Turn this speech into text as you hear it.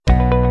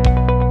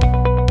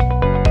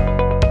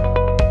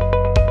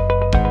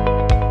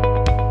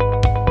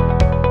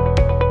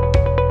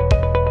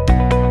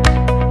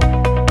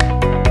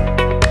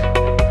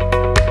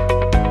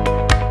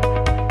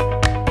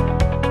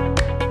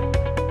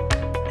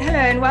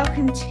and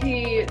welcome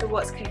to the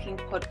What's Cooking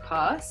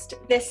podcast.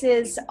 This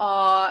is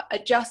our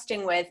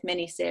Adjusting With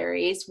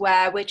mini-series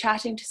where we're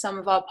chatting to some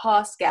of our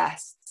past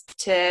guests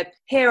to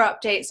hear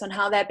updates on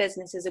how their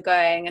businesses are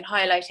going and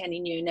highlight any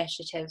new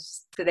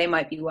initiatives that they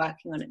might be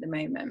working on at the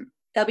moment.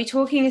 They'll be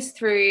talking us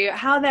through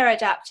how they're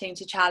adapting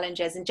to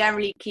challenges and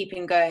generally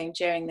keeping going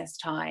during this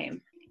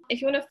time.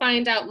 If you want to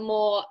find out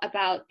more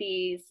about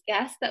these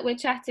guests that we're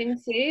chatting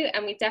to,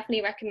 and we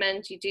definitely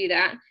recommend you do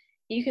that,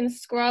 you can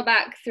scroll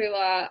back through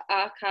our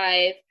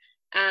archive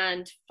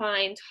and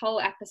find whole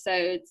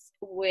episodes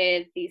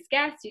with these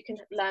guests. You can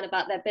learn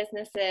about their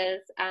businesses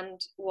and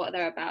what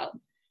they're about.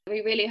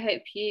 We really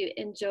hope you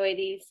enjoy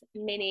these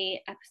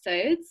mini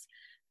episodes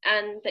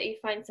and that you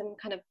find some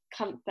kind of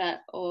comfort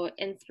or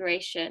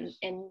inspiration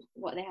in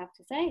what they have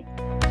to say.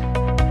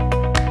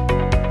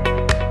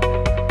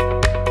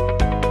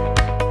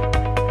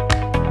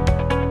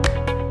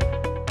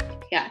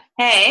 Yeah.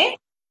 Hey.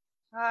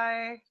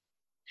 Hi.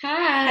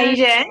 Hi. How you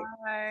doing?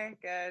 Hi,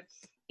 good.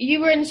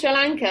 You were in Sri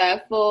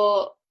Lanka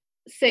for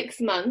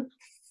 6 months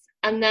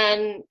and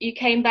then you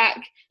came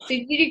back. So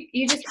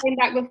you just came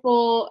back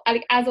before,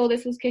 like, as all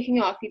this was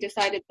kicking off, you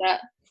decided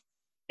that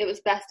it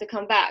was best to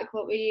come back.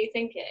 What were you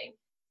thinking?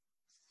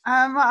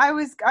 I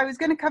was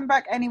going to come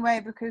back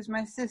anyway because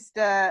my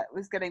sister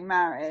was getting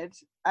married,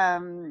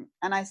 and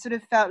I sort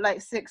of felt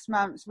like 6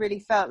 months really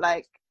felt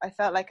like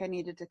I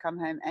needed to come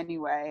home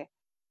anyway.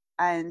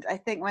 And I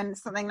think when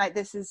something like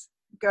this is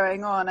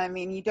going on, I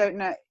mean, you don't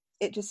know,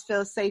 it just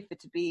feels safer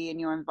to be in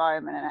your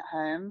environment and at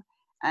home.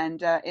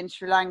 And in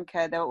Sri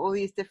Lanka, there were all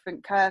these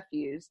different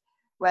curfews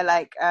where,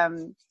 like,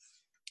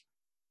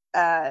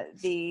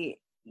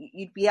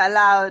 you'd be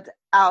allowed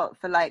out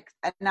for like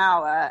an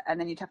hour and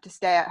then you'd have to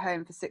stay at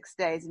home for 6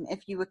 days. And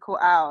if you were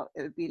caught out,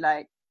 it would be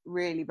like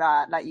really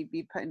bad, like you'd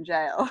be put in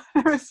jail.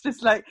 It was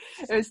just like,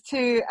 it was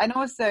too, and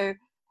also,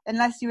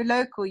 unless you were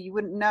local, you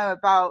wouldn't know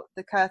about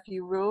the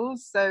curfew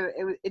rules. So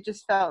it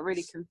just felt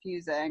really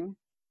confusing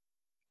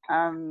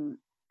and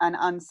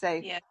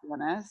unsafe, to be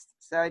honest.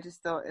 So I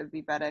just thought it would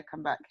be better to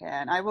come back here.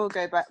 And I will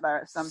go back there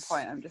at some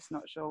point. I'm just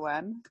not sure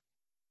when.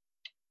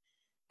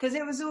 Because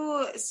it was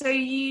all, so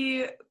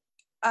you,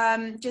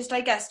 just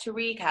I guess to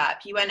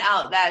recap, you went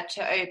out there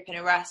to open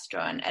a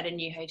restaurant at a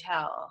new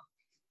hotel.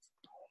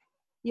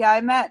 Yeah,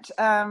 I met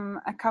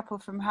a couple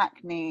from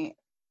Hackney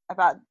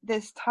about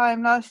this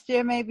time last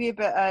year, maybe a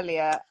bit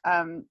earlier,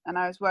 and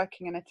I was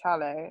working in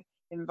Italo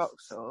in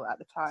Vauxhall at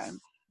the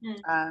time,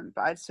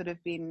 but I'd sort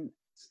of been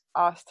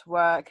asked to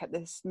work at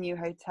this new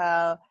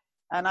hotel,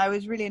 and I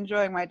was really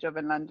enjoying my job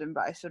in London,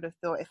 but I sort of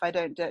thought if I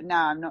don't do it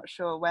now, I'm not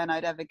sure when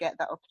I'd ever get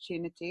that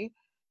opportunity.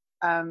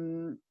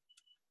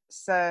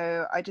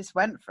 So I just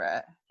went for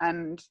it,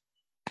 and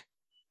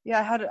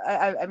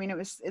yeah, I mean, it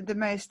was the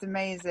most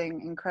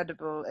amazing,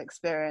 incredible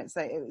experience.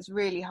 Like, it was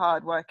really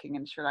hard working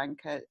in Sri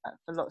Lanka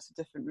for lots of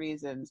different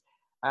reasons.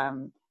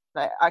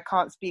 Like I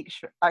can't speak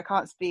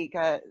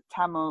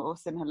Tamil or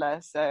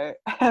Sinhala, so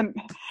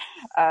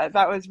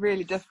that was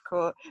really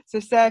difficult. So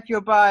say if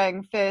you're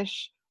buying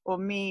fish or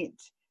meat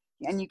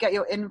and you get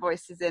your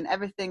invoices in,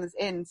 everything's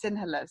in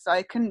Sinhala, so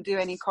I couldn't do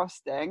any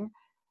costing.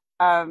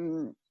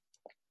 And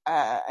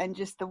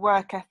just the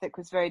work ethic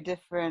was very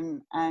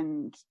different.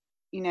 And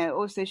you know,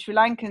 also Sri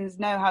Lankans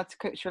know how to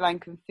cook Sri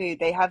Lankan food.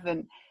 They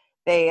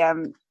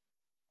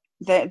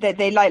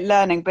like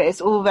learning, but it's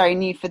all very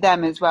new for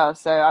them as well.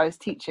 So I was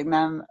teaching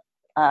them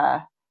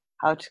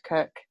how to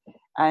cook,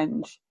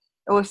 and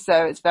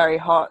also it's very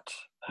hot,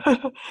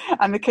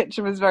 and the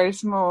kitchen was very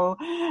small.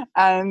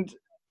 And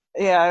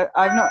yeah,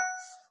 I'm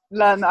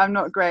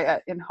not great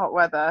in hot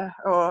weather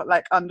or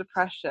like under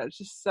pressure. It's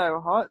just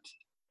so hot.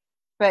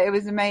 But it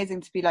was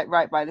amazing to be like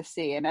right by the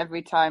sea, and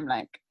every time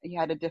like you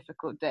had a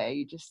difficult day,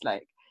 you just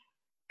like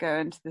go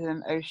into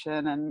the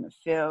ocean and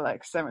feel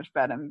like so much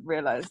better and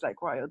realize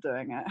like why you're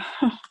doing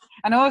it.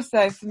 And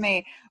also for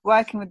me,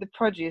 working with the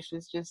produce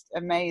was just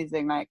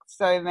amazing. Like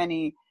so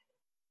many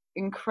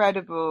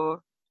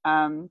incredible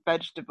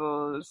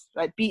vegetables,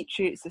 like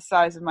beetroots the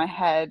size of my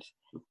head,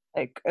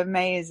 like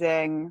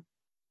amazing,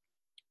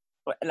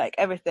 like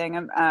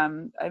everything.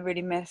 I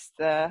really missed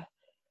the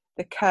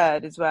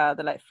curd as well,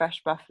 the like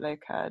fresh buffalo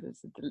curd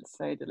is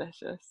so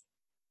delicious,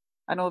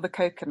 and all the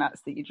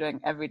coconuts that you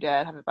drink every day.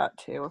 I'd have about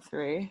 2 or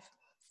 3.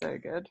 So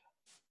good.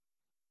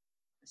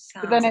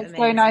 But then it's amazing.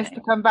 So nice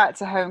to come back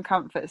to home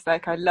comforts.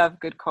 Like I love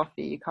good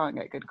coffee. You can't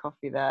get good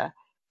coffee there,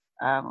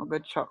 or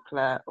good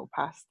chocolate or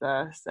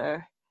pasta. So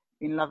I've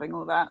been loving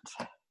all that.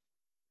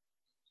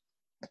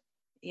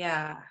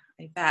 Yeah,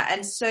 I bet.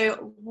 And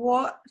so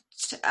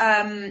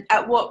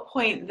at what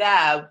point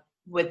there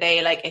were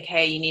they like,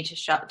 okay, you need to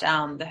shut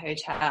down the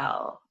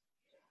hotel?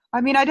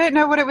 I mean, I don't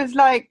know what it was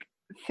like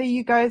for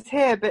you guys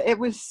here, but it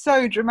was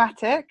so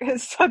dramatic.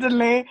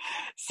 Suddenly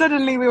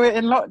we were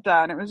in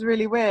lockdown. It was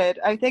really weird.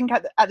 I think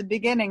at the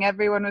beginning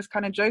everyone was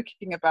kind of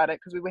joking about it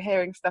because we were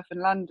hearing stuff in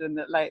London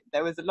that like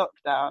there was a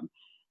lockdown,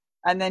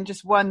 and then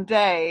just one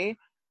day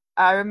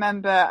I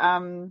remember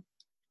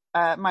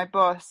my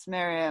boss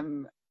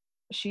Miriam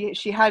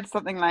she had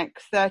something like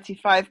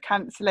 35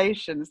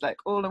 cancellations, like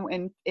all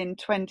in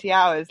 20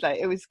 hours. Like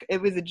it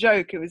was a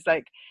joke. It was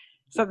like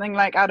something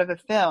like out of a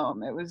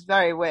film. It was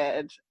very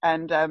weird.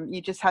 And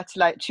you just had to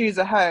like choose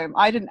a home.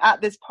 I didn't,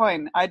 at this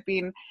point, I'd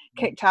been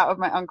kicked out of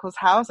my uncle's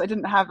house. I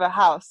didn't have a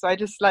house, so I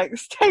just like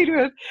stayed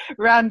with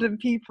random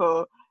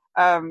people.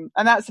 And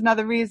that's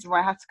another reason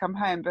why I had to come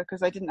home,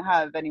 because I didn't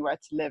have anywhere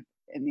to live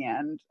in the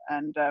end.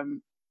 And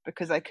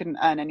because I couldn't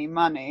earn any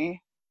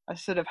money, I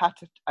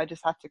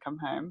just had to come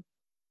home.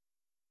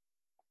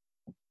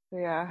 So,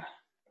 yeah.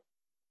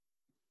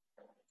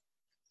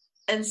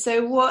 And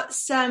so what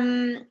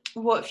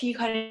have you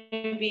kind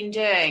of been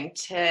doing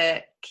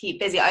to keep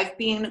busy? I've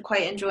been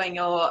quite enjoying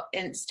your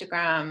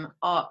Instagram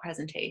art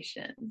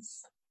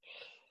presentations.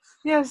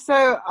 Yeah,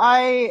 so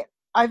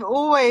I've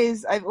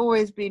always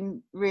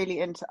been really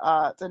into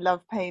art. I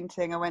love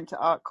painting. I went to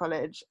art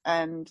college,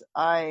 and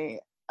I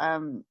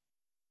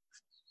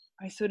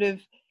sort of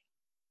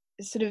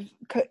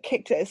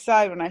kicked it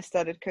aside when I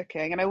started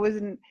cooking, and I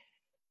wasn't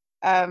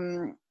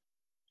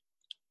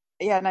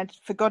and I'd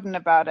forgotten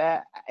about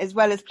it, as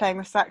well as playing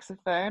the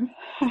saxophone,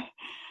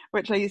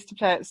 which I used to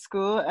play at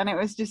school, and it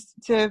was just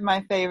two of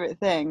my favorite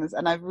things,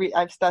 and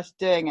I've started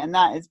doing it, and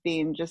that has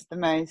been just the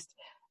most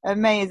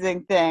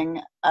amazing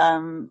thing.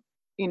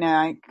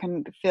 I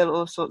can feel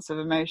all sorts of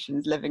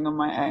emotions living on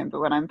my own,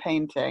 but when I'm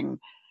painting,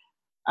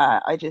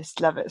 I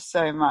just love it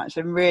so much.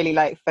 I'm really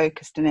like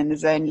focused and in the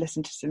zone,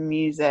 listen to some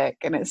music,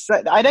 and it's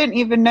like, I don't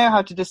even know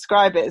how to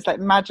describe it. It's like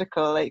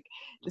magical, like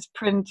just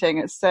printing.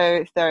 It's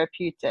so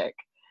therapeutic.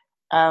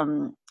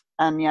 And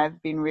yeah,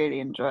 I've been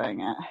really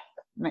enjoying it,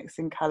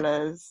 mixing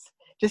colors,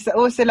 just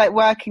also like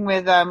working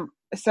with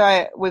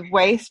with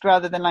waste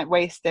rather than like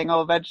wasting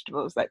all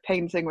vegetables, like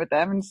painting with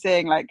them and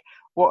seeing like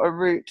what a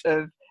root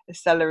of a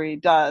celery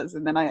does,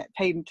 and then I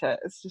paint it.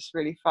 It's just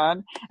really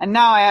fun. And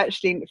now I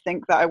actually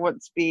think that I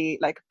want to be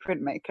like a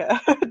printmaker.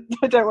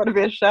 I don't want to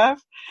be a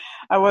chef.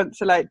 I want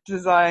to like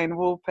design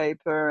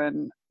wallpaper,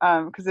 and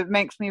because it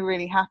makes me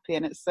really happy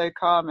and it's so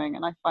calming,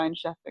 and I find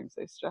chefing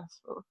so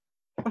stressful.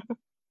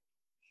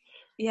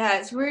 Yeah,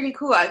 it's really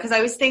cool, because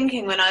I was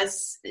thinking when I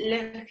was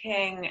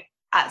looking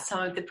at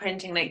some of the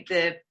printing, like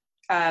the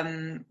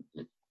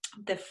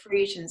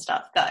fruit and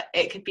stuff, that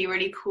it could be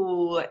really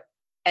cool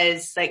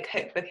as like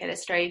cookbook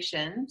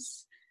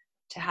illustrations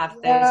to have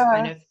those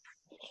kind of.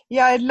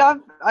 Yeah, I'd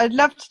love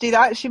to do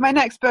that. Actually, my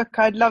next book,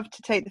 I'd love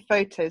to take the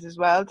photos as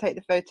well, take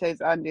the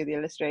photos and do the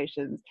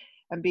illustrations,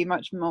 and be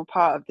much more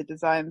part of the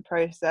design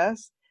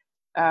process.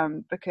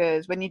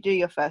 Because when you do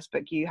your first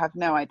book, you have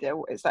no idea.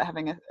 It's like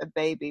having a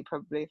baby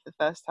probably for the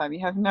first time.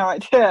 You have no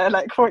idea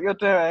like what you're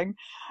doing,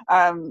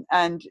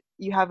 and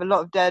you have a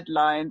lot of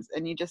deadlines,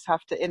 and you just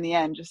have to, in the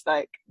end, just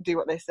like do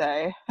what they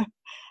say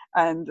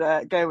and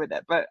go with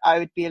it. But I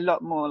would be a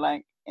lot more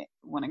like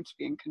wanting to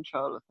be in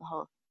control of the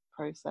whole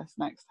process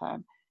next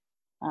time.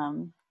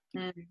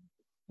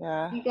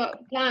 Yeah. You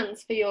got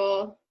plans for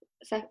your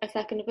a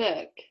second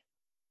book?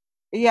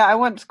 Yeah, I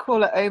want to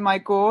call it "Oh My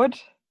God."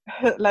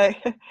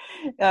 Like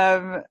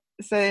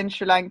so in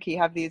Sri Lanka you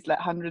have these like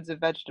hundreds of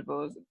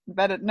vegetables.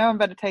 No one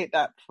better take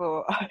that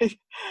before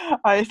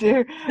I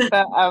do.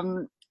 But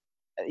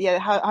yeah,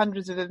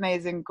 hundreds of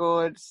amazing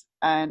gourds,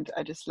 and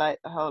I just like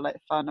the whole like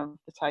fun of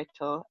the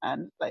title,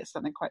 and like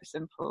something quite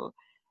simple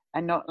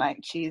and not like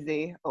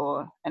cheesy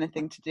or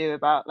anything to do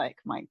about like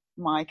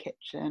my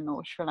kitchen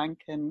or Sri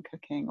Lankan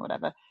cooking or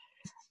whatever.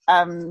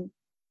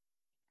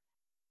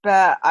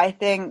 But I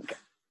think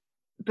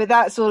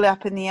that's all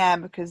up in the air,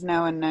 because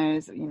no one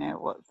knows,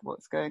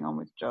 what's going on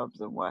with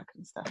jobs and work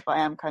and stuff. But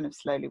I am kind of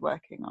slowly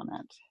working on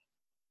it.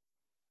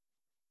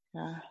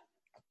 Yeah.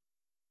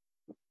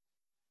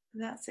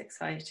 That's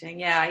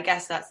exciting. Yeah, I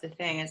guess that's the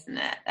thing, isn't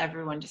it?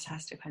 Everyone just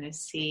has to kind of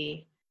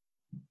see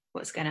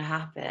what's going to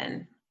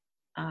happen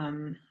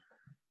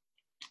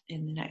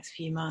in the next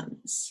few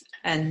months.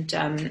 And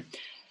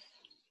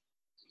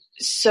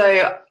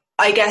so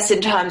I guess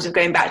in terms of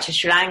going back to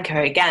Sri Lanka,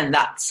 again,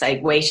 that's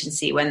like wait and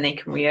see when they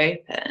can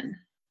reopen.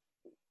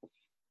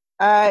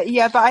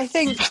 Yeah, but I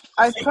think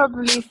I've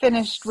probably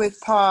finished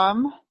with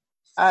Palm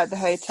at the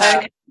hotel.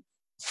 Okay.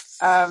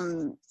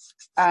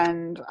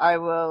 And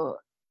I've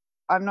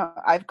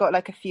got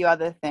like a few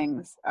other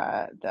things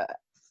that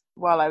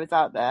while I was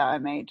out there I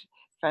made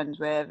friends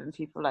with, and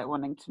people like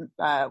wanting to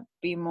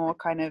be more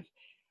kind of,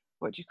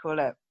 what do you call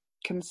it,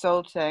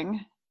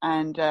 consulting,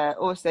 and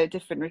also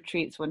different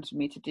retreats wanted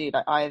me to do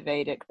like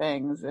Ayurvedic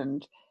things,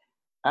 and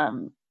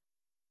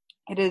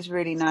it is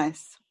really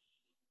nice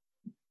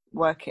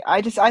working.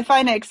 I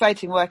find it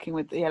exciting working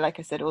with, like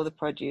I said, all the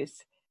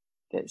produce.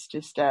 It's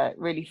just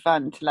really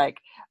fun to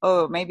like,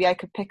 oh, maybe I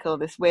could pickle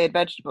this weird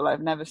vegetable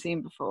I've never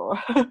seen before.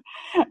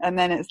 And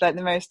then it's like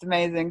the most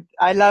amazing.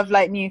 I love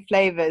like new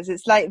flavors.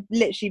 It's like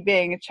literally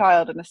being a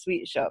child in a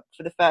sweet shop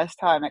for the first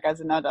time, like as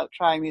an adult,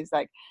 trying these.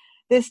 Like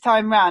this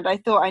time round, I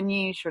thought I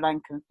knew Sri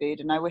Lankan food,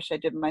 and I wish I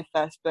did my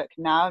first book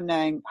now,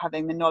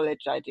 having the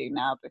knowledge I do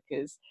now,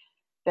 because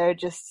there are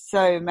just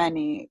so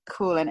many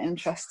cool and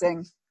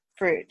interesting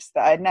fruits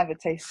that I'd never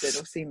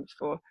tasted or seen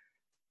before.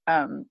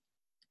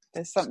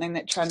 there's something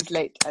that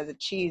translates as a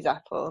cheese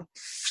apple,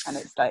 and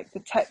it's like the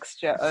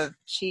texture of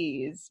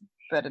cheese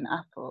but an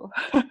apple.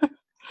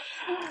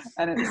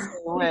 And it's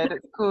so weird.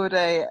 It's called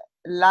a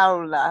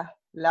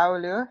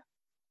laulu.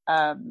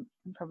 I'm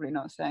probably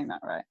not saying that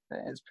right, but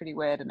it's pretty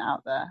weird and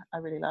out there. I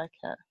really like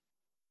it.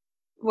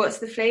 What's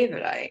the flavour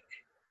like?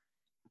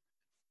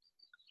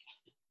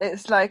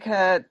 It's like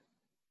a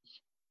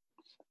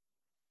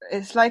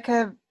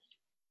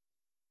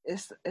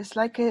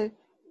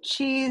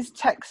cheese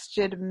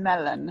textured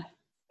melon.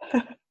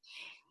 I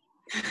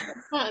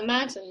can't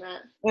imagine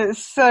that.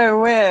 It's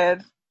so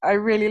weird. I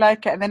really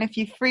like it. And then if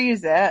you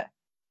freeze it,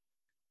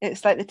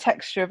 it's like the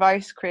texture of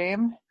ice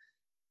cream.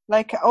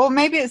 Like, or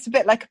maybe it's a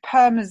bit like a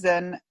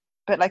parmesan,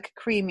 but like a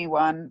creamy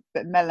one,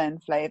 but melon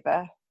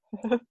flavour.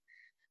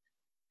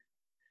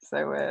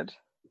 So weird.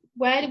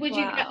 Where would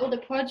you get all the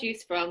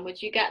produce from?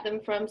 Would you get them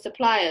from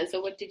suppliers,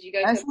 or did you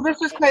go to... So this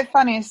was quite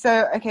funny.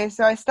 So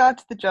I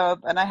started the job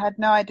and I had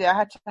no idea. I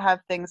had to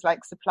have things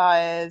like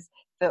suppliers,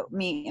 the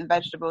meat and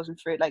vegetables and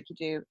fruit like you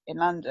do in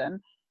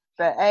London.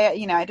 But I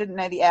didn't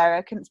know the area.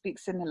 I couldn't speak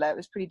Sinhala. It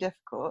was pretty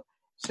difficult.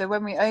 So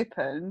when we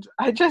opened,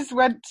 I just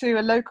went to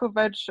a local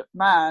veg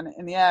man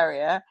in the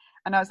area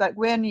and I was like,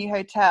 "We're a new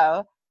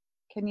hotel.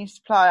 Can you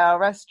supply our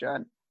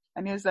restaurant?"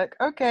 And he was like,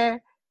 "Okay."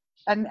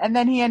 And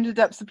then he ended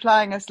up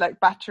supplying us like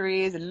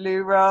batteries and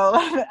loo roll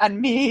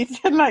and meat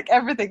and like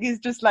everything. He's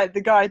just like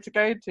the guy to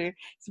go to,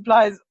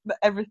 supplies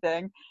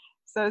everything.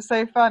 So it's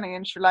so funny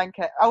in Sri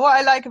Lanka. What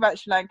I like about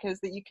Sri Lanka is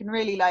that you can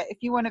really, like, if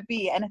you want to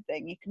be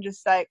anything, you can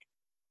just like,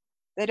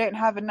 they don't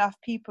have enough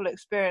people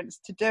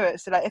experience to do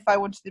it. So like if I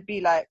wanted to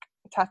be like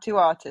a tattoo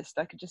artist,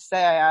 I could just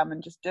say I am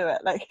and just do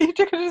it. Like you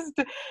could just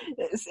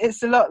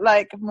it's a lot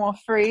like more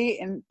free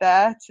in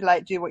there to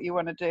like do what you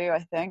want to do,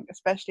 I think,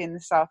 especially in the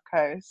South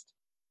Coast.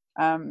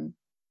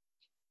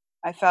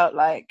 I felt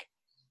like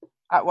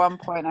at one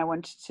point I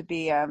wanted to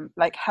be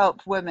like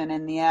help women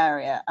in the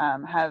area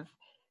have,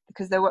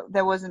 because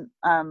there wasn't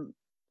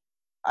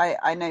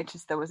I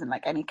noticed there wasn't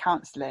like any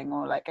counselling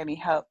or like any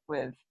help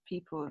with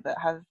people that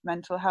have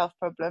mental health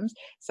problems.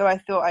 So I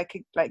thought I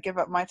could like give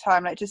up my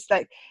time, like just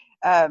like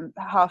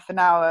half an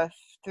hour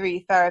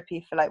free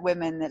therapy for like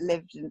women that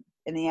lived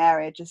in the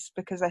area, just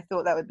because I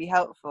thought that would be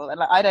helpful. And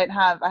like I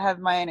have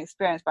my own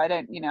experience, but I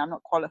don't, I'm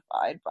not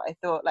qualified, but I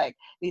thought like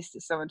at least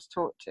it's someone to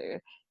talk to.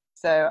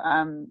 So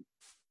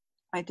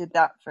I did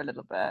that for a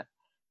little bit,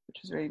 which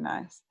was really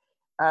nice.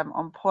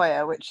 On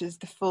Poya, which is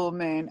the full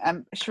moon.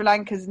 Sri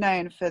Lanka's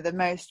known for the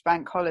most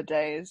bank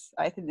holidays,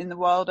 I think, in the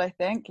world. I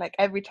think like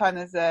every time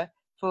there's a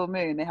full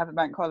moon, they have a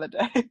bank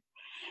holiday.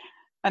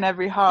 And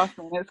every half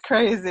moon, it's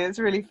crazy. It's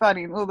really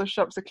funny. And all the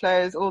shops are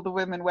closed. All the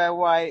women wear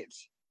white.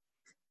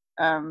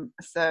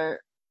 So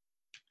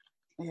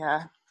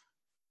yeah,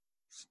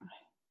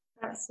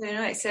 that's so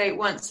nice. So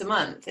once a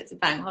month, it's a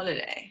bank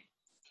holiday.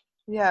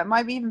 Yeah, it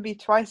might even be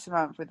twice a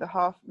month with the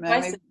half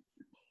moon.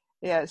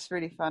 Yeah, it's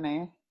really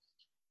funny.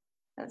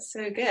 That's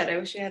so good. I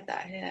wish we had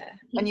that here.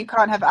 And you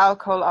can't have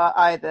alcohol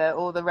either.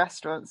 All the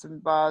restaurants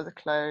and bars are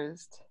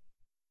closed.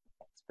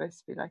 It's supposed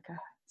to be like a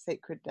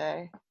sacred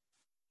day.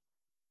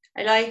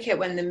 I like it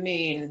when the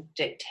moon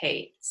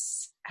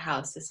dictates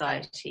how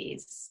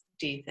societies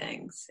do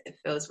things. It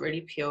feels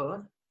really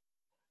pure.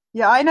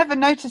 Yeah, I never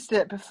noticed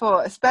it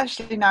before,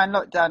 especially now in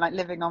lockdown, like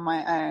living on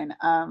my own.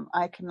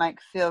 I can like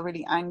feel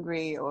really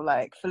angry or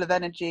like full of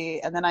energy.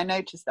 And then I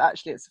noticed that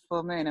actually it's a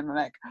full moon and I'm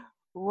like,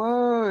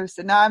 whoa.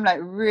 So now I'm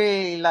like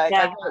really like,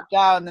 I wrote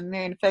down the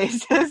moon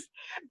phases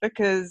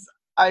because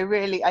I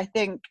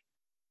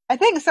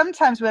think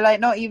sometimes we're like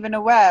not even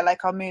aware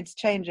like our mood's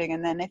changing,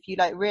 and then if you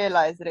like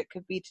realize that it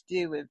could be to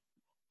do with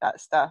that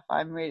stuff,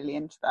 I'm really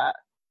into that.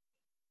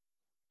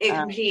 It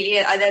completely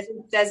is.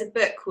 There's a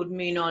book called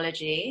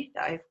Moonology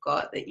that I've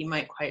got that you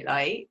might quite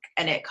like,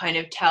 and it kind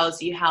of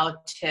tells you how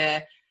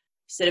to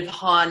sort of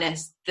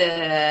harness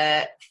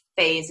the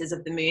phases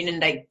of the moon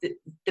and like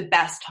the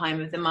best time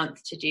of the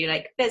month to do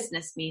like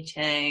business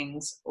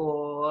meetings,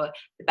 or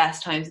the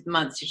best times of the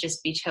month to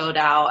just be chilled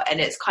out.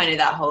 And it's kind of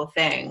that whole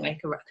thing, like,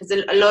 because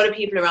a lot of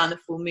people around the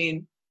full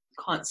moon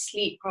can't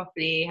sleep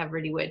properly, have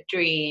really weird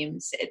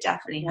dreams. It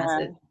definitely has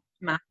a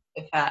massive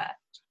effect.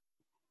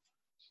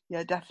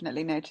 Yeah,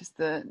 definitely noticed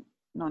the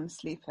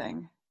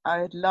non-sleeping.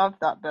 I love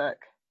that book.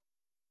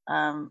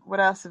 What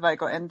else have I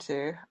got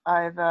into?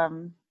 I've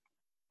gone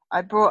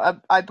a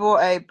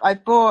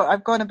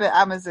bit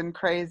Amazon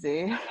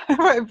crazy.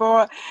 I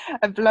bought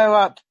a blow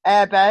up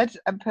airbed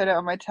and put it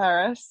on my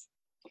terrace.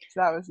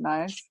 So that was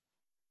nice.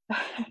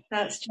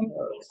 That's true.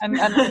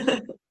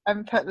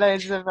 and put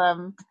loads of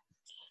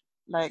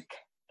like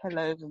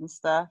pillows and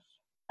stuff.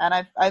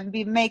 And I've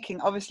been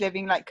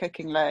like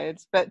cooking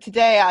loads, but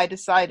today I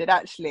decided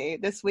actually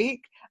this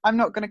week I'm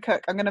not going to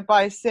cook. I'm going to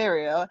buy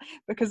cereal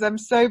because I'm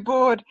so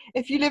bored.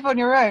 If you live on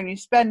your own, you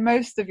spend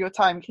most of your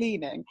time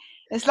cleaning.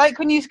 It's like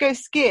when you go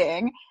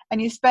skiing and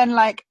you spend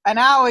like an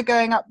hour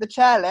going up the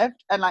chairlift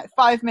and like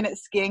 5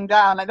 minutes skiing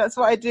down. Like that's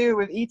what I do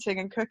with eating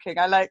and cooking.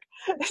 I like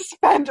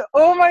spend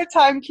all my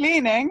time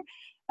cleaning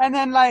and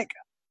then like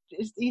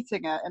just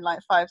eating it in like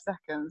 5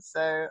 seconds.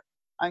 So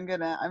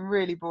I'm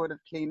really bored of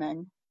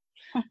cleaning.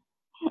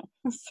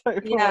 So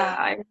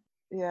bored.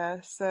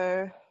 Yeah,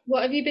 so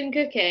what have you been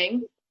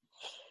cooking?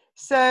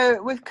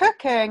 So with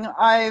cooking,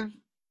 I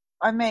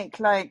make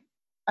like,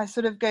 I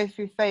sort of go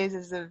through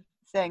phases of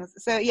things.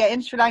 So yeah,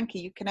 in Sri Lanka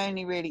you can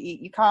only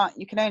eat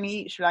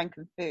Sri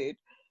Lankan food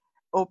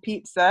or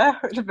pizza,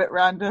 which is a bit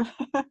random.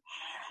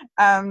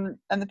 And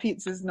the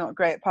pizza's not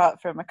great,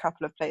 apart from a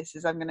couple of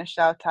places. I'm going to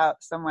shout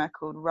out somewhere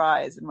called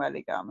Rise in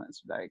Welligama.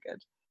 It's very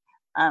good.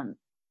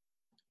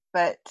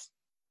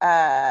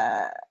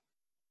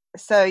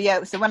 So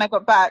when I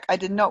got back, I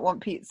did not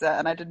want pizza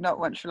and I did not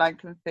want Sri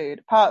Lankan food,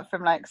 apart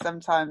from like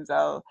sometimes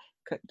I'll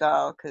cook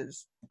dal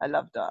because I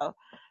love dal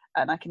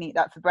and I can eat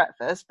that for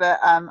breakfast. But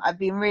I've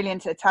been really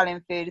into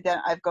Italian food. Then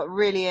I've got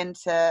really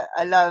into,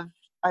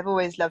 I've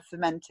always loved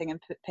fermenting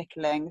and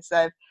pickling.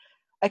 So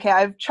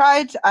I've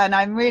tried, and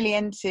I'm really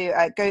into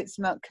goat's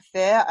milk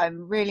kefir.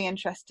 I'm really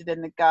interested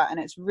in the gut, and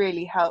it's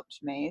really helped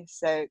me.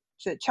 So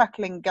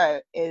chuckling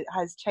goat, it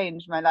has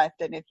changed my life.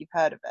 Don't know if you've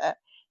heard of it.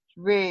 It's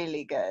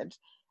really good.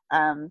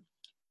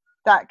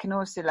 That can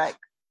also, like,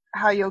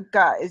 how your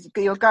gut is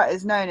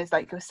known as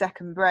like your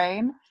second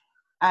brain,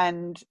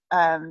 and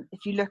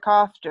if you look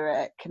after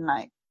it, can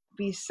like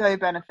be so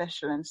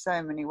beneficial in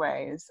so many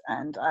ways.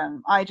 And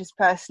I just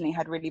personally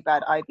had really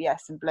bad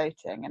IBS and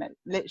bloating, and it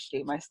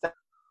literally my stomach.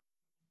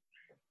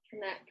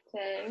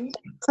 Connecting.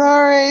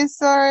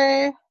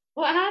 Sorry.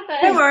 What happened?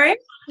 Don't worry.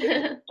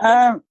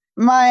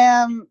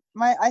 My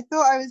I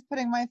thought I was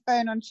putting my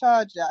phone on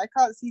charger. I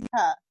can't see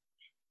Kat.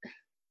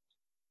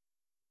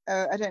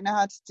 Oh, I don't know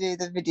how to do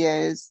the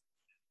videos.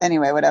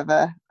 Anyway,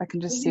 whatever. I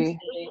can just see.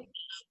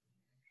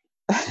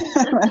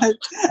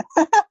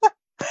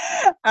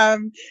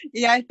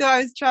 Yeah, I thought I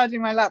was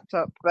charging my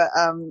laptop, but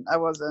I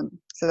wasn't.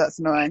 So that's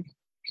annoying.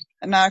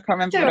 And now I can't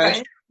remember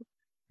what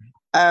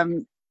I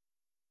was.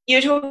 You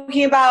were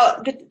talking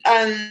about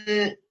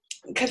the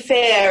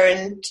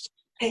kefir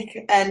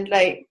and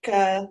like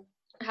how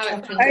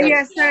it oh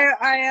yeah,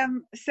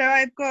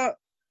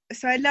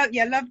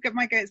 I love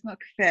my goat's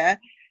milk kefir.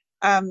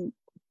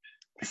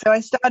 So I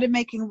started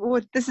making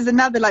water. This is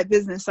another like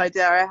business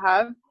idea I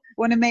have.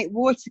 Want to make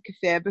water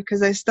kefir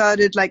because I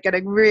started like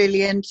getting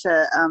really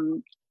into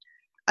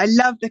I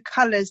love the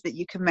colors that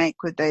you can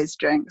make with those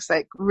drinks,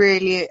 like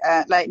really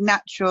like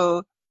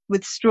natural,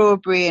 with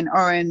strawberry and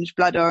orange,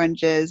 blood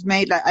oranges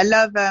made. Like, I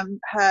love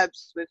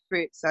herbs with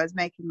fruit, so I was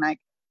making like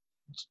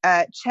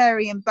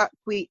cherry and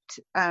buckwheat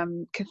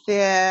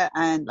kefir,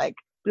 and like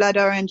blood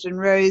orange and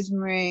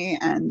rosemary,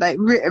 and like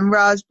and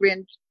raspberry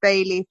and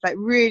bay leaf, like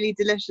really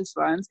delicious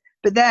ones.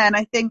 But then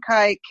I think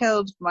I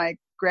killed my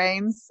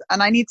grains,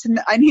 and I need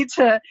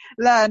to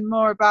learn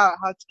more about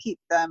how to keep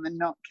them and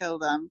not kill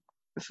them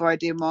before I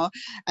do more.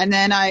 And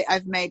then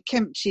I've made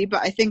kimchi,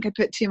 but I think I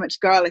put too much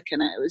garlic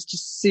in it. It was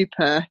just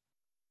super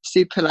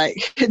like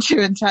too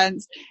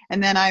intense.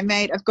 And then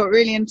I've got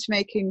really into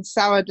making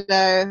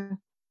sourdough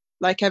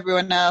like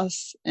everyone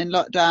else in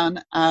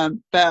lockdown,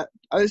 but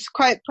I was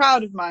quite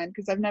proud of mine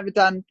because I've never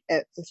done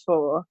it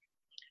before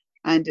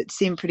and it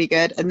seemed pretty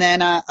good. And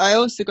then I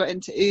also got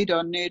into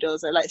udon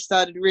noodles. I like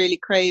started really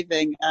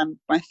craving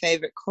my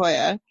favorite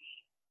koya,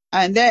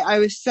 and I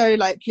was so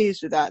like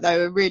pleased with that. They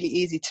were really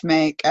easy to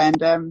make.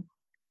 And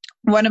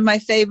one of my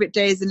favorite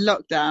days in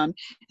lockdown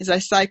is I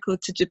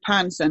cycled to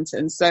Japan Centre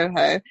in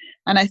Soho,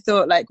 and I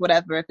thought, like,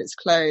 whatever, if it's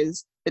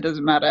closed, it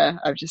doesn't matter.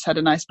 I've just had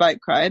a nice bike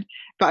ride.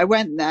 But I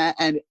went there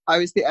and I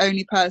was the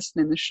only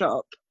person in the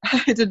shop.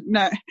 I didn't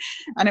know.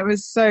 And it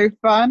was so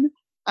fun.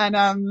 And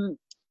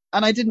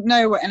I didn't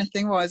know what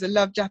anything was. I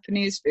love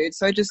Japanese food.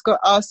 So I just got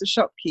asked the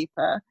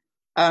shopkeeper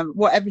I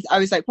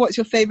was like, what's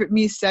your favorite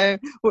miso?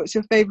 What's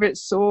your favorite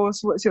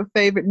sauce? What's your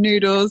favorite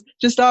noodles?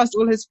 Just asked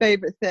all his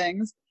favorite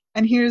things.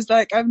 And he was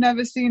like, I've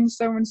never seen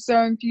someone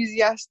so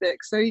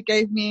enthusiastic. So he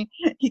gave me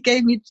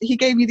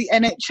the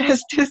NHS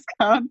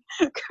discount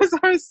because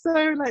I was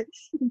so like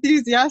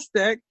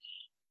enthusiastic.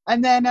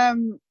 And then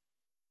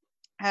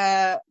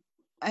I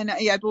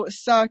bought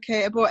sake.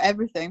 I bought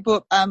everything.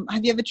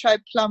 Have you ever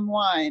tried plum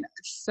wine?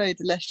 It's so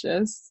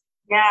delicious.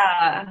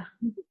 Yeah.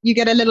 You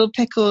get a little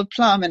pickled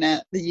plum in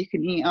it that you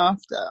can eat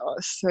after. Oh,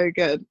 it's so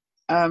good.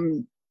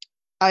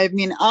 I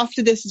mean,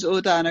 after this is all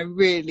done, I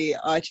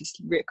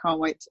just can't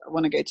wait. I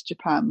want to go to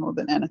Japan more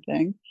than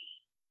anything.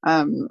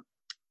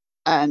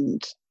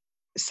 And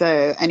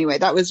so anyway,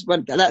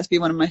 that's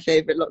been one of my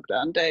favorite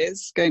lockdown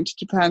days, going to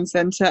Japan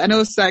Centre. And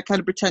also I kind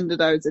of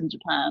pretended I was in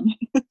Japan.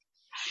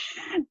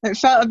 It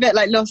felt a bit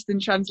like lost in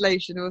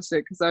translation also,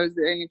 because I was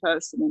the only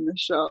person in the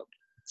shop.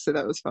 So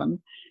that was fun.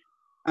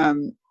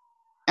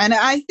 And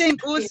I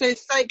think also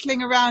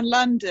cycling around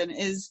London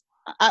is,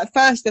 at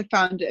first I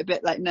found it a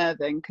bit like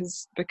nerving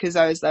because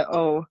I was like,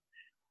 oh,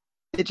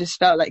 it just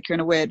felt like you're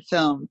in a weird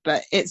film.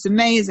 But it's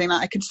amazing.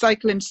 Like, I could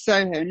cycle into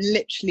Soho in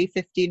literally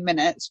 15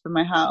 minutes from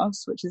my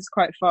house, which is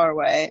quite far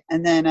away.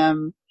 And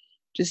then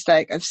just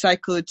like I've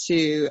cycled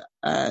to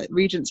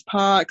Regent's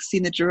Park,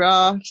 seen the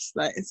giraffes.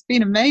 Like, it's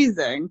been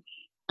amazing.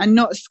 And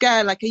not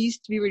scared. Like, I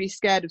used to be really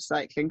scared of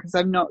cycling because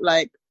I'm not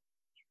like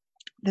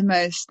the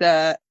most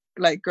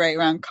like great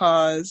around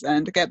cars,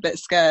 and I get a bit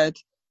scared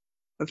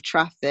of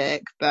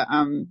traffic, but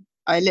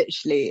I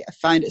literally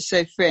find it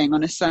so freeing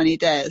on a sunny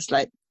day. It's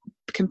like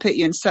can put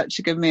you in such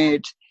a good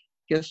mood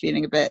if you're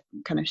feeling a bit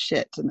kind of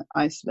shit and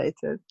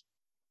isolated.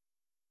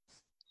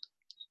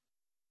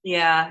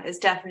 Yeah, it's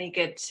definitely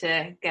good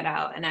to get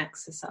out and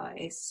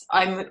exercise.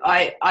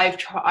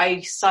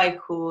 I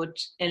cycled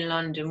in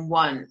London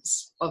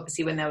once,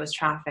 obviously when there was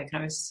traffic,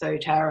 and I was so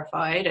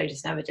terrified. I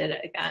just never did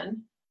it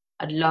again.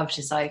 I'd love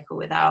to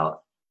cycle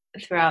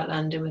throughout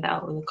London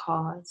without all the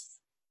cars.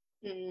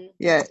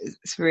 Yeah,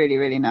 it's really,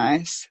 really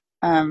nice.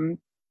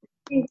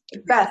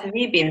 Beth, have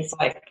you been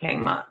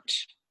cycling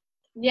much?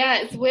 Yeah,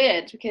 it's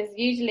weird because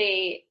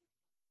usually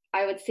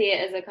I would see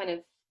it as a kind of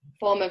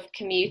form of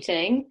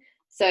commuting.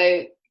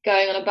 So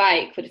going on a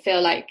bike would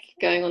feel like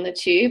going on the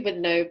tube with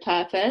no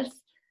purpose.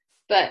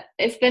 But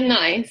it's been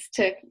nice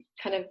to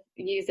kind of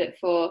use it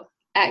for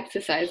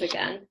exercise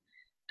again.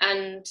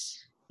 And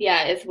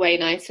yeah, it's way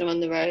nicer on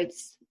the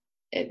roads.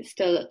 It's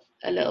still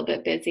a little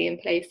bit busy in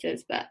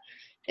places, but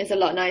it's a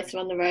lot nicer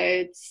on the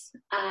roads.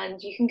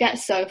 And you can get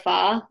so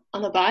far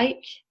on a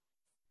bike.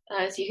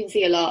 So you can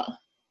see a lot,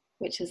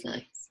 which is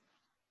nice.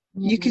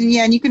 You can,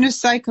 yeah, and you can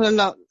just cycle a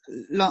lot.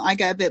 I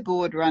get a bit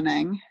bored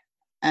running,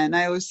 and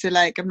I also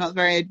I'm not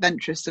very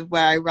adventurous of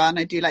where I run.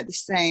 I do like the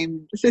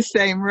same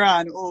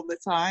run all the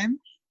time,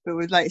 but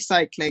with like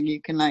cycling,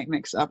 you can like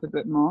mix it up a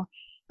bit more.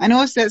 And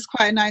also, it's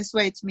quite a nice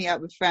way to meet up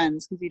with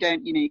friends because you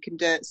don't, you can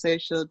do it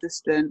social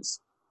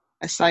distance.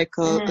 A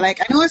cycle,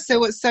 and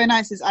also what's so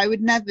nice is I would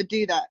never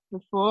do that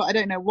before. I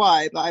don't know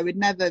why, but I would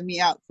never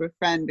meet up for a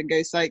friend and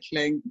go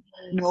cycling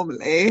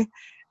normally.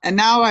 And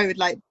now I would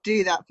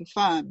do that for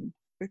fun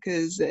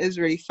because it is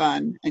really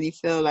fun. And you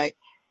feel like,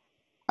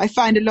 I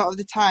find a lot of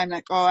the time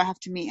I have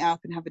to meet up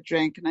and have a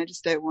drink, and I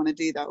just don't want to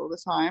do that all the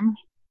time.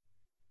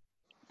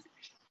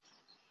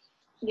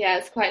 Yeah,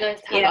 it's quite nice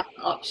to have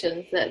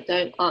options that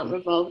aren't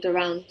revolved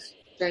around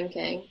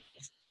drinking.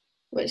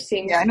 Which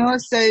seems and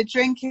also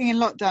drinking in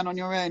lockdown on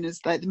your own is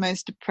the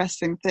most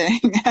depressing thing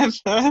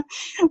ever.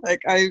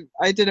 I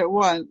did it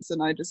once and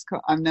I'm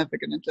never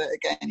gonna do it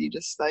again. You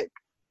just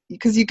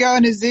because you go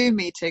on a Zoom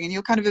meeting and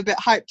you're kind of a bit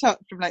hyped up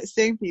from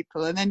seeing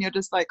people, and then you're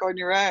just on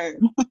your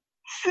own.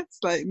 It's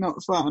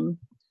not fun.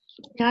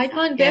 Yeah, I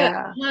can't do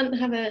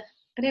it.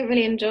 I don't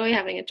really enjoy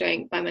having a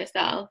drink by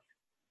myself.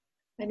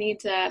 I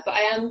need to, but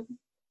I am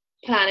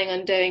planning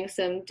on doing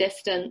some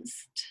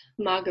distanced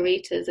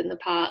margaritas in the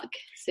park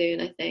soon,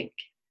 I think,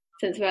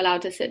 since we're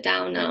allowed to sit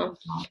down now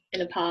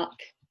in a park.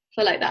 I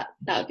feel like that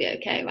would be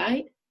okay,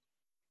 right?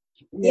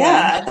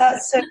 Yeah,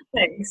 that's so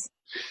nice.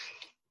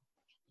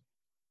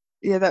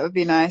 Yeah, that would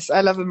be nice.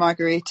 I love a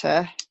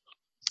margarita.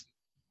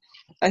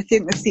 I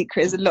think the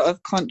secret is a lot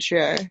of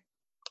Contro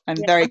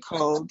and very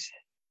cold.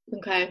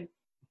 Okay.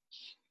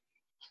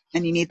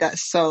 And you need that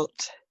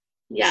salt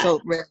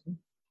rim.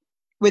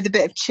 With a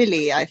bit of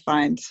chili, I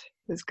find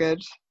is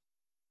good.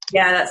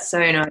 Yeah, that's so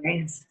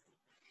nice.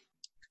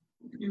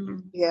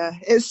 Yeah,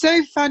 it's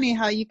so funny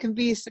how you can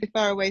be so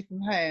far away from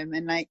home,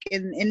 and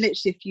in literally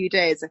a few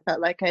days I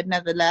felt like I'd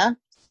never left.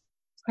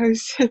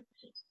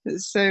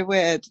 It's so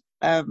weird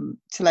to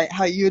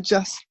how you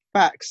adjust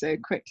back so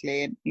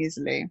quickly and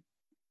easily.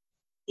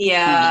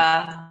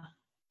 Yeah.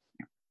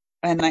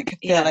 And I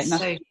feel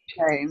nothing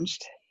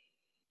changed.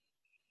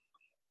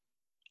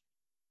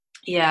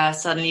 Yeah,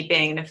 suddenly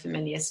being in a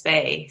familiar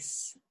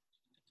space.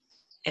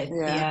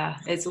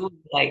 It's all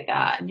like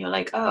that, and you're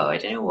oh, I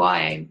don't know why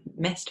I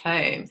missed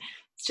home.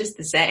 It's just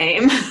the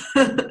same.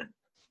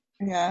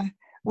 Yeah.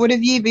 What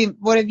have you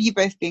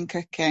both been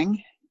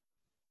cooking?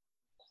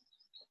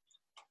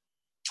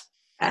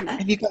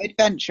 Have you got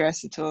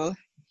adventurous at all?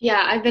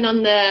 Yeah, I've been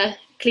on the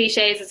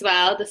cliches as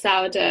well, the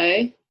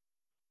sourdough.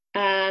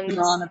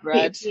 Banana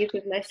bread.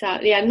 With my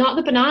yeah, not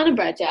the banana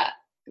bread yet.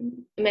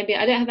 Maybe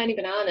I don't have any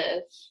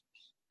bananas.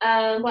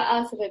 What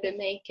else have I been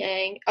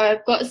making? Oh,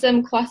 I've got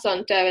some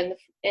croissant dough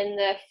in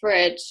the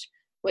fridge,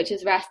 which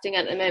is resting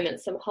at the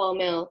moment. Some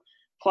wholemeal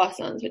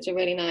croissants, which are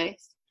really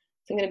nice.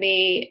 So I'm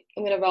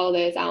gonna roll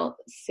those out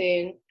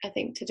soon. I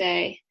think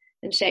today,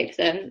 and shape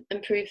them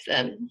and proof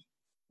them.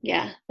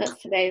 Yeah,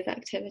 that's today's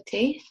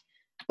activity.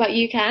 What about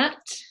you, Kat?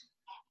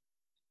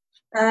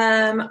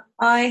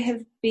 I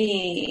have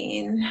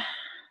been.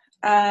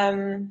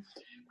 I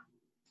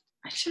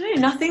don't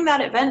know, nothing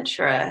that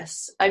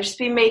adventurous. I've just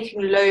been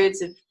making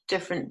loads of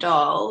different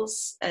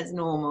dolls as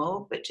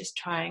normal, but just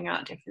trying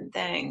out different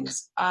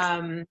things.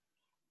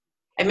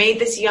 I made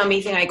this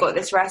yummy thing. I got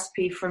this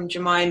recipe from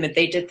Jemima.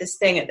 They did this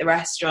thing at the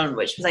restaurant,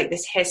 which was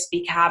this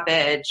hispy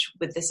cabbage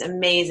with this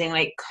amazing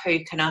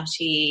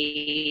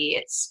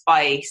coconutty,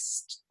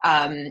 spiced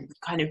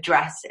kind of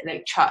dress,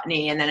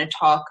 chutney, and then a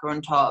tarka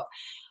on top.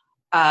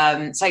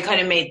 So I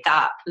kind of made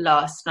that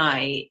last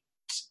night,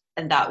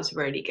 and that was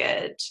really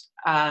good.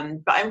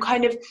 But I'm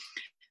kind of,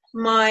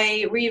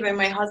 my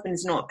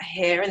husband's not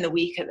here in the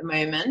week at the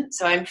moment,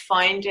 so I'm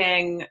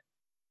finding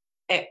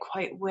it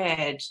quite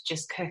weird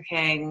just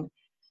cooking.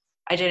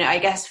 I don't know, I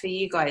guess for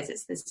you guys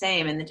it's the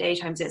same. In the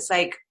daytimes it's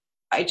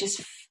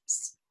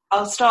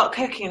I'll start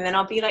cooking and then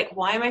I'll be like,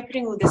 why am I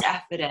putting all this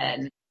effort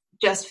in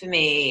just for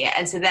me?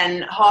 And so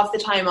then half the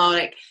time I'll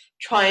like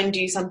try and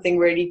do something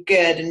really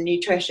good and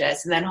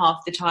nutritious, and then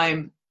half the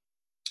time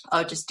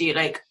I'll just do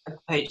like a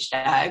poached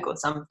egg or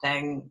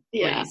something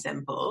really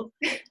simple.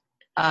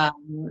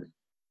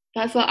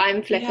 That's what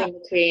I'm flipping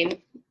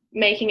between,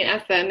 making an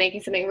effort,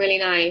 making something really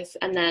nice,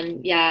 and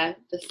then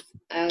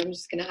I'm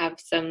just gonna have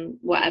some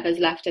whatever's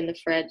left in the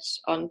fridge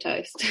on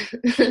toast.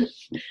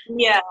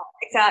 Yeah,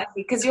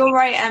 exactly. Because you're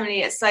right,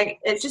 Emily. It's like,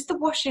 it's just the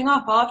washing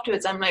up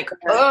afterwards. I'm like,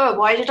 oh,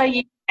 why did I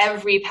use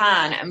every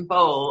pan and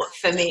bowl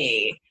for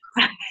me?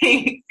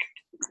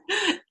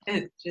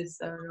 It's just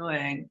so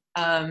annoying.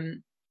 But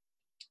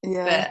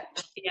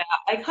yeah,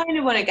 I kind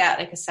of want to get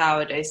like a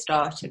sourdough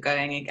starter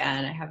going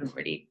again. I haven't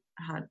really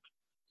had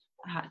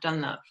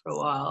done that for a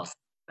while,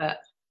 but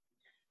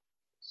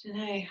I don't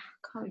know,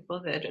 can't be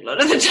bothered a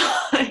lot of the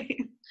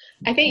time.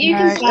 I think you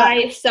can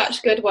buy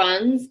such good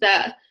ones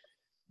that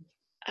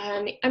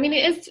I think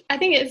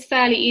it's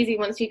fairly easy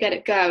once you get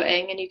it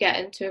going and you get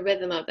into a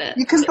rhythm of it.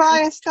 You can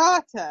buy a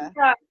starter.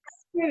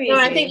 No,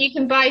 I think you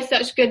can buy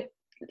such good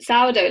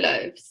sourdough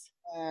loaves.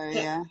 Oh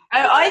yeah.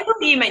 I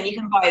thought you meant you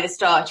can buy the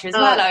starter as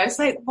well. I was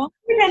like, why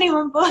would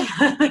anyone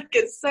bother? Like,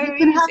 it's so easy. You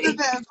can have a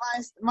bit of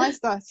my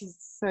starter is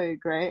so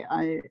great.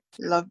 I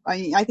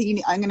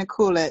think I'm going to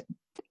call it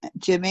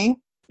Jimmy.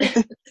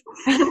 But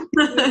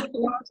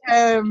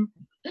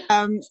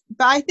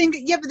I think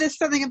but there's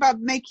something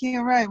about making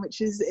your own, which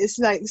is, it's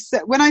like, so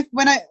when I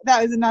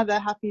that was another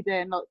happy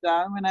day in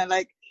lockdown when I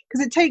like,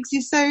 because it takes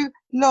you so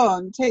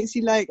long. It takes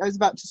you like, I was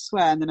about to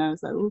swear and then I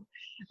was like, ooh.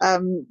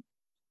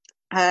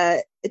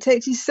 It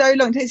takes you so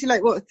long. It takes you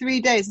like 3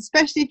 days,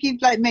 especially if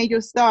you've like made your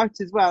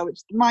starter as well,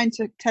 which mine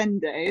took 10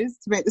 days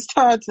to make the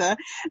starter,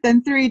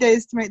 then 3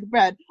 days to make the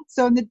bread.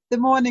 So on the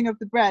morning of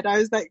the bread, I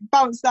was like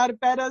bounced out of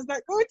bed. I was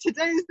like, oh,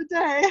 today's the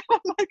day. I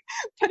like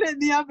put it in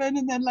the oven,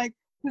 and then like,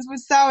 because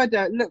with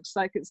sourdough it looks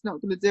like it's not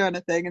going to do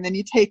anything, and then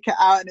you take it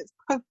out and it's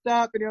puffed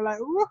up and you're like,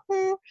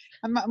 woohoo.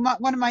 And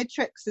one of my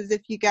tricks is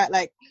if you get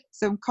like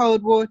some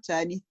cold water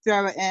and you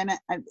throw it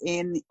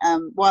in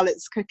while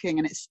it's cooking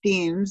and it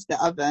steams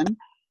the oven.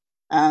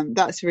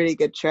 That's a really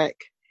good trick.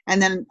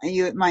 And then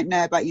you might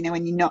know about,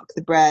 when you knock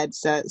the bread,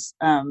 so it's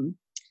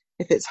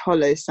if it's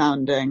hollow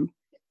sounding,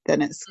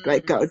 then it's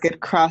like got a good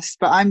crust.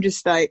 But I'm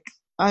just like,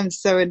 I'm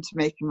so into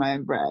making my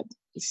own bread.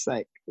 It's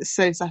like, it's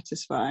so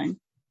satisfying.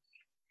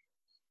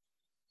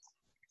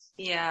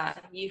 Yeah,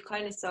 you've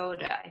kind of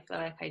sold it. I feel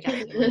like I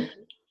definitely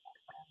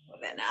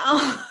with it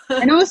now.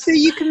 And also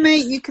you can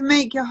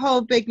make your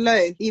whole big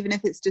loaf, even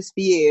if it's just for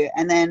you,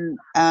 and then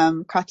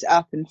cut it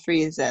up and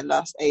freeze it. It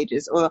lasts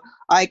ages. Or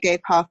I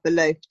gave half the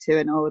loaf to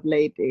an old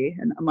lady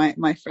and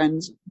my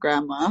friend's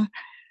grandma.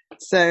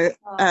 So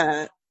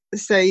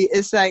it's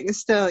like, it's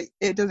still,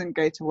 it doesn't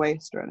go to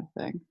waste or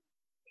anything.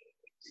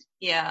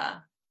 Yeah.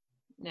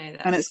 No,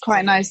 and it's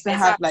quite nice to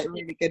have like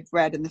really good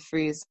bread in the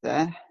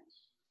freezer.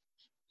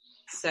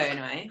 So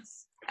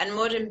nice. And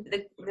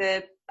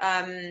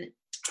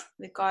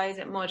the guys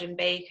at Modern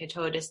Baker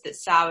told us that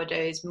sourdough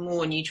is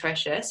more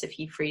nutritious if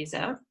you freeze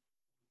it.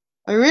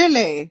 Oh,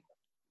 really?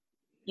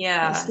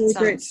 Yeah,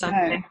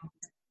 something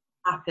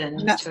happened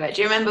to it.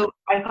 Do you remember?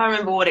 I can't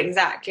remember what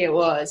exactly it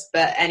was,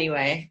 but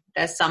anyway,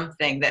 there's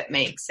something that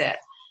makes it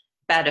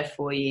better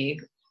for you,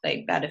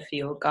 like better for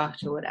your gut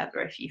or whatever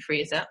if you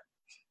freeze it.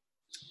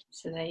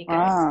 So there you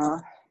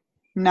go.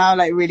 Now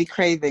like really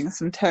craving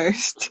some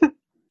toast.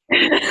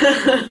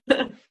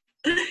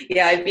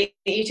 Yeah, I've been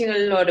eating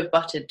a lot of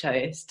buttered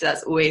toast.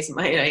 That's always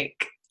my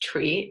like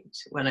treat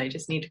when I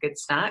just need a good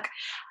snack.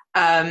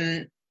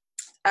 Is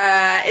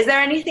there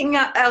anything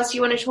else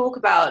you want to talk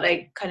about,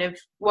 like kind of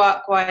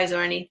work-wise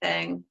or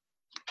anything?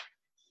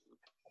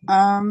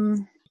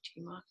 Too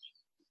much.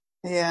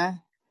 Yeah.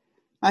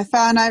 I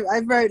found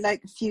I wrote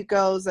like a few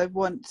goals I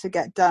want to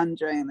get done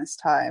during this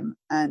time,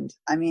 and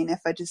I mean,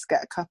 if I just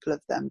get a couple of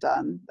them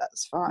done,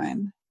 that's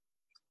fine.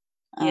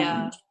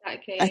 Yeah,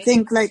 exactly. I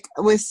think like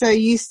we're so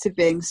used to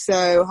being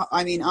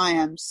I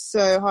am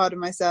so hard on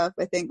myself.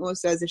 I think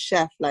also as a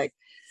chef, like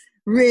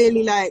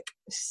really like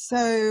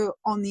so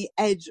on the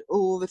edge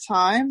all the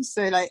time.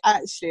 So like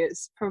actually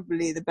it's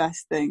probably the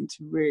best thing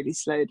to really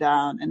slow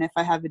down. And if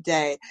I have a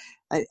day,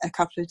 like a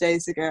couple of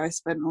days ago, I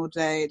spent all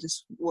day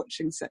just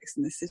watching Sex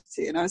and the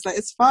City, and I was like,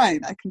 it's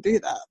fine, I can do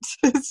that.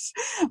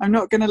 I'm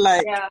not gonna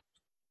like,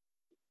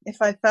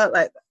 if I felt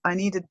like I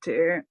needed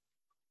to,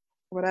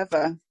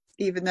 whatever.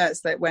 Even though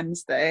it's like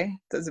Wednesday,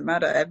 doesn't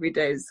matter. Every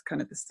day is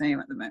kind of the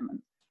same at the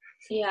moment.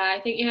 Yeah, I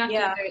think you have to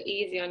go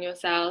easy on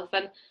yourself,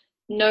 and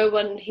no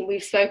one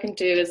we've spoken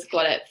to has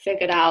got it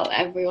figured out.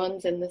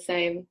 Everyone's in the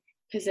same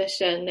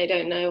position. They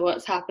don't know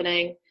what's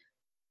happening,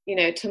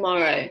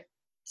 tomorrow.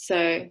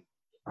 So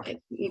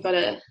you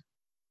gotta,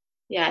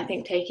 I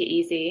think take it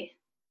easy.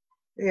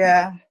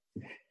 Yeah,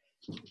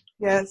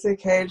 it's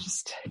okay.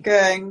 Just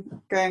going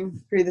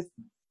through the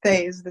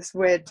phase, this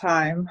weird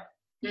time.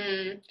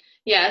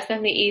 Yeah, it's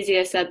definitely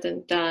easier said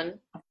than done.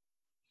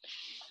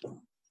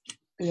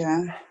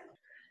 Yeah.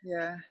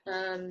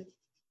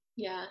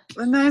 Yeah.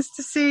 Well, nice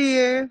to see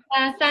you.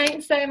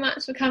 Thanks so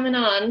much for coming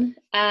on,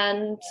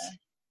 and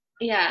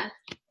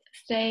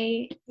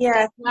stay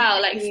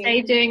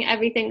stay doing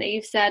everything that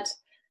you've said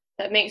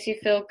that makes you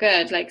feel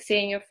good, like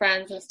seeing your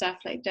friends and stuff.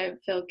 Like,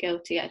 don't feel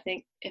guilty. I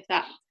think if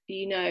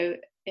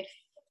if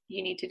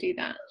you need to do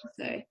that.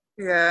 So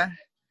yeah.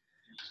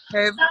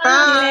 Okay,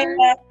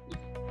 bye.